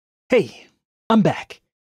Hey, I'm back.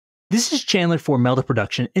 This is Chandler for Melda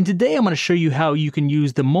Production, and today I'm going to show you how you can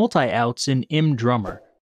use the multi-outs in MDrummer.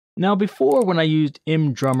 Now before, when I used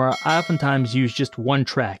MDrummer, I oftentimes used just one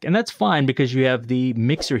track, and that's fine because you have the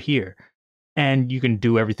mixer here, and you can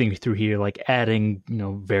do everything through here like adding,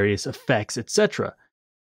 various effects, etc.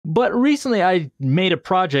 But recently I made a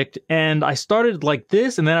project and I started like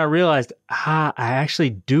this, and then I realized, I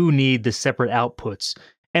actually do need the separate outputs.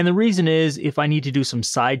 And the reason is, if I need to do some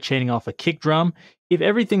side chaining off a kick drum, if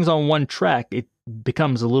everything's on one track, it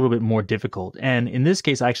becomes a little bit more difficult. And in this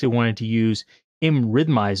case, I actually wanted to use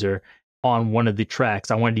MRhythmizer on one of the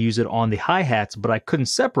tracks. I wanted to use it on the hi-hats, but I couldn't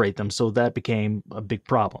separate them, so that became a big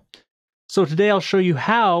problem. So today I'll show you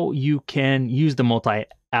how you can use the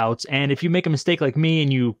multi-outs, and if you make a mistake like me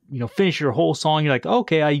and you finish your whole song, you're like,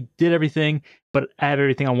 okay, I did everything, but I have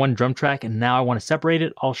everything on one drum track and now I want to separate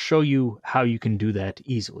it, I'll show you how you can do that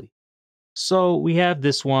easily. So we have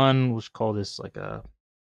this one, let's call this like a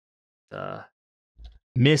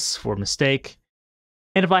miss for mistake.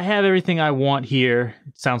 And if I have everything I want here,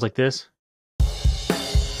 it sounds like this.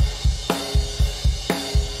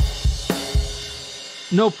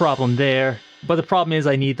 No problem there, but the problem is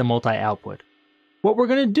I need the multi-output. What we're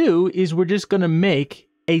going to do is we're just going to make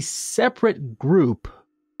a separate group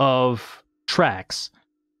of tracks,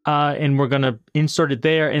 and we're going to insert it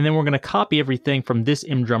there, and then we're going to copy everything from this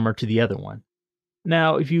MDrummer to the other one.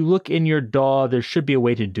 Now, if you look in your DAW, there should be a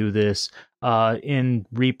way to do this. In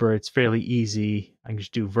Reaper, it's fairly easy. I can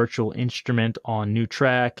just do virtual instrument on new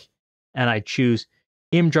track, and I choose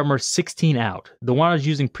MDrummer 16 out. The one I was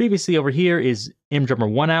using previously over here is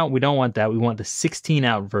MDrummer 1 out. We don't want that. We want the 16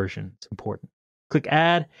 out version. It's important. Click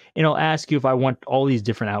add, and it'll ask you if I want all these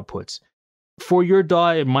different outputs. For your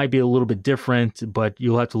DAW, it might be a little bit different, but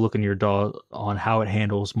you'll have to look in your DAW on how it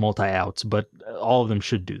handles multi-outs, but all of them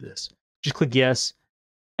should do this. Just click yes,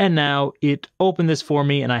 and now it opened this for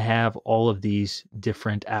me, and I have all of these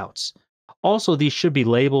different outs. Also, these should be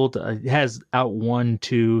labeled. It has out 1,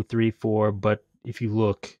 2, 3, 4, but if you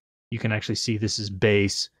look, you can actually see this is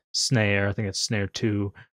bass, snare, I think it's snare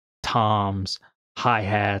 2, toms,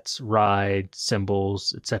 hi-hats, ride,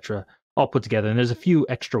 cymbals, etc. all put together, and there's a few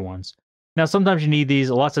extra ones. Now, sometimes you need these,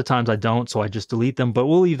 lots of times I don't, so I just delete them, but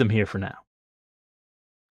we'll leave them here for now.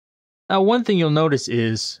 Now, one thing you'll notice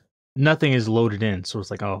is nothing is loaded in, so it's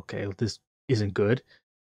like, oh, okay, this isn't good.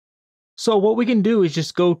 So what we can do is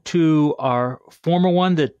just go to our former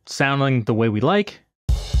one that's sounding the way we like.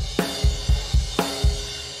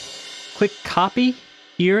 Click copy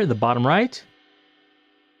here at the bottom right.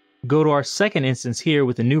 Go to our second instance here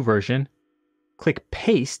with the new version. Click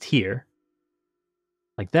paste here,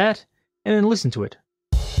 like that, and then listen to it.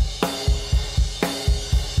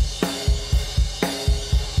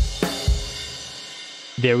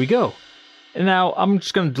 There we go. And now I'm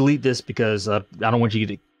just going to delete this because I don't want you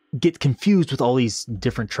to get confused with all these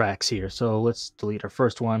different tracks here. So let's delete our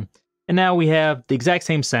first one. And now we have the exact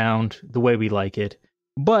same sound the way we like it.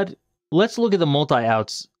 But let's look at the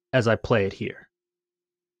multi-outs as I play it here.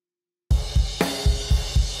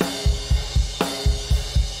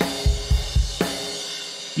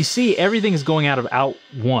 You see, everything is going out of out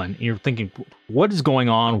 1. And you're thinking, what is going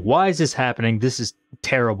on? Why is this happening? This is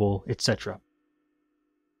terrible, etc.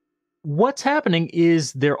 What's happening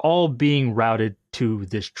is they're all being routed to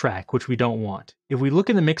this track, which we don't want. If we look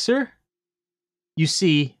in the mixer, you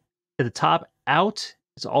see at the top, out,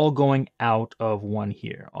 it's all going out of 1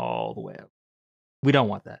 here, all the way up. We don't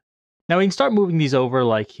want that. Now we can start moving these over,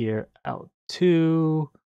 like here, out 2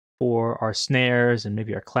 for our snares and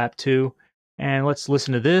maybe our clap 2. And let's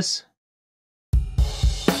listen to this.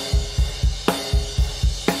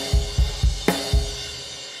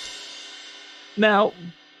 Now,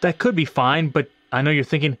 that could be fine, but I know you're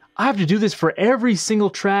thinking, I have to do this for every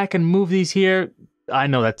single track and move these here. I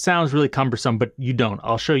know that sounds really cumbersome, but you don't.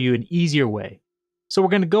 I'll show you an easier way. So we're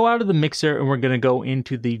going to go out of the mixer and we're going to go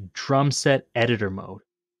into the drum set editor mode.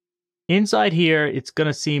 Inside here, it's going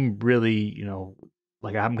to seem really,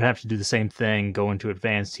 like I'm going to have to do the same thing, go into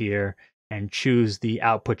advanced here and choose the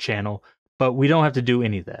output channel, but we don't have to do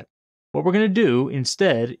any of that. What we're going to do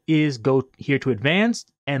instead is go here to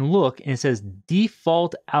advanced and look, and it says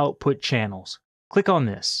default output channels. Click on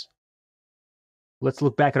this. Let's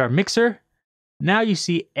look back at our mixer. Now you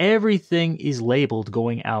see everything is labeled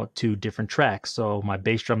going out to different tracks. So my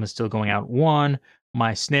bass drum is still going out 1,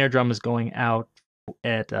 my snare drum is going out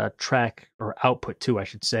at track or output 2, I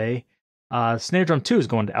should say. Snare drum 2 is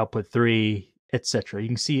going to output 3, etc. You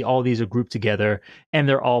can see all these are grouped together and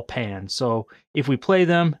they're all panned. So if we play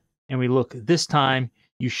them and we look this time,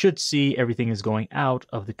 you should see everything is going out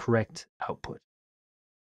of the correct output.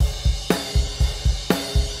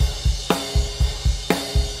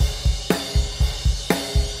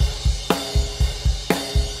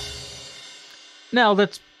 Now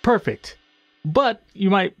that's perfect. But you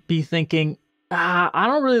might be thinking, I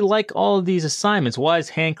don't really like all of these assignments. Why is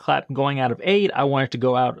hand clap going out of 8? I want it to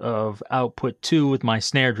go out of output 2 with my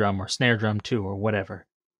snare drum or snare drum 2 or whatever.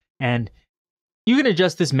 And you can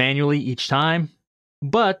adjust this manually each time,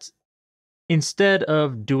 but instead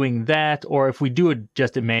of doing that, or if we do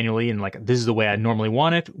adjust it manually and like this is the way I normally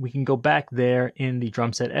want it, we can go back there in the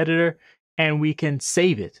drum set editor and we can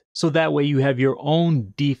save it. So that way you have your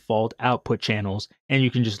own default output channels and you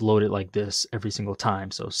can just load it like this every single time.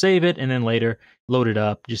 So save it and then later load it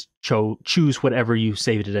up, just choose whatever you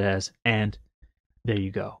saved it as, and there you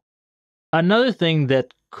go. Another thing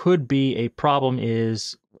that could be a problem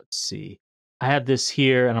is, let's see, I have this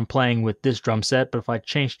here and I'm playing with this drum set, but if I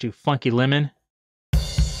change to Funky Lemon,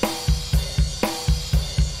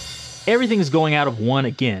 everything is going out of 1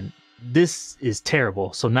 again. This is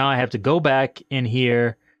terrible. So now I have to go back in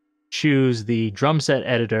here, choose the drum set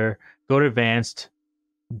editor, go to advanced,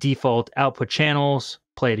 default output channels,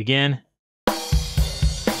 play it again.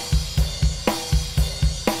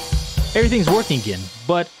 Everything's working again,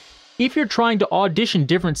 but if you're trying to audition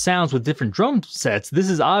different sounds with different drum sets, this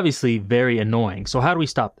is obviously very annoying. So how do we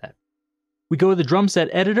stop that? We go to the drum set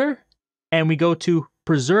editor and we go to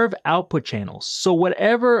preserve output channels. So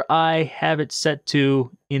whatever I have it set to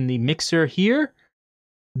in the mixer here,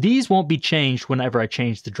 these won't be changed whenever I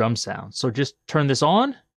change the drum sound. So just turn this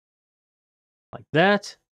on like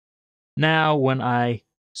that. Now when I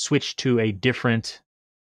switch to a different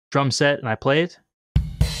drum set and I play it,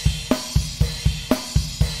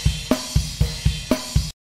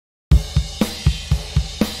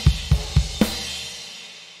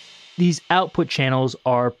 these output channels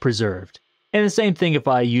are preserved. And the same thing if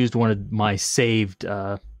I used one of my saved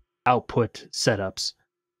output setups.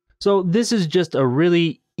 So this is just a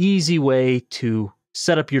really easy way to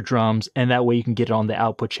set up your drums, and that way you can get it on the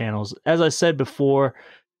output channels. As I said before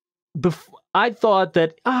I thought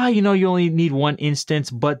that, you only need one instance,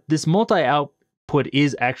 but this multi-output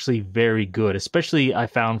is actually very good, especially I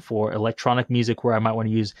found for electronic music where I might want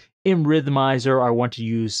to use Rhythmizer, or I want to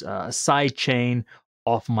use a side chain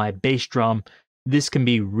off my bass drum. This can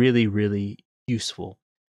be really, really useful.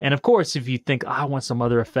 And of course, if you think, I want some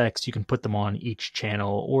other effects, you can put them on each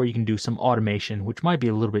channel, or you can do some automation, which might be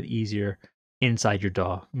a little bit easier inside your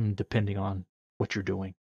DAW, depending on what you're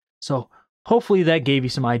doing. So hopefully that gave you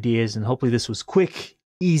some ideas, and hopefully this was quick,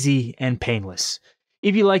 easy, and painless.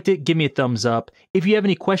 If you liked it, give me a thumbs up. If you have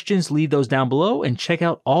any questions, leave those down below, and check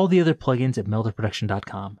out all the other plugins at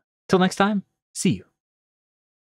meldaproduction.com. Till next time, see you.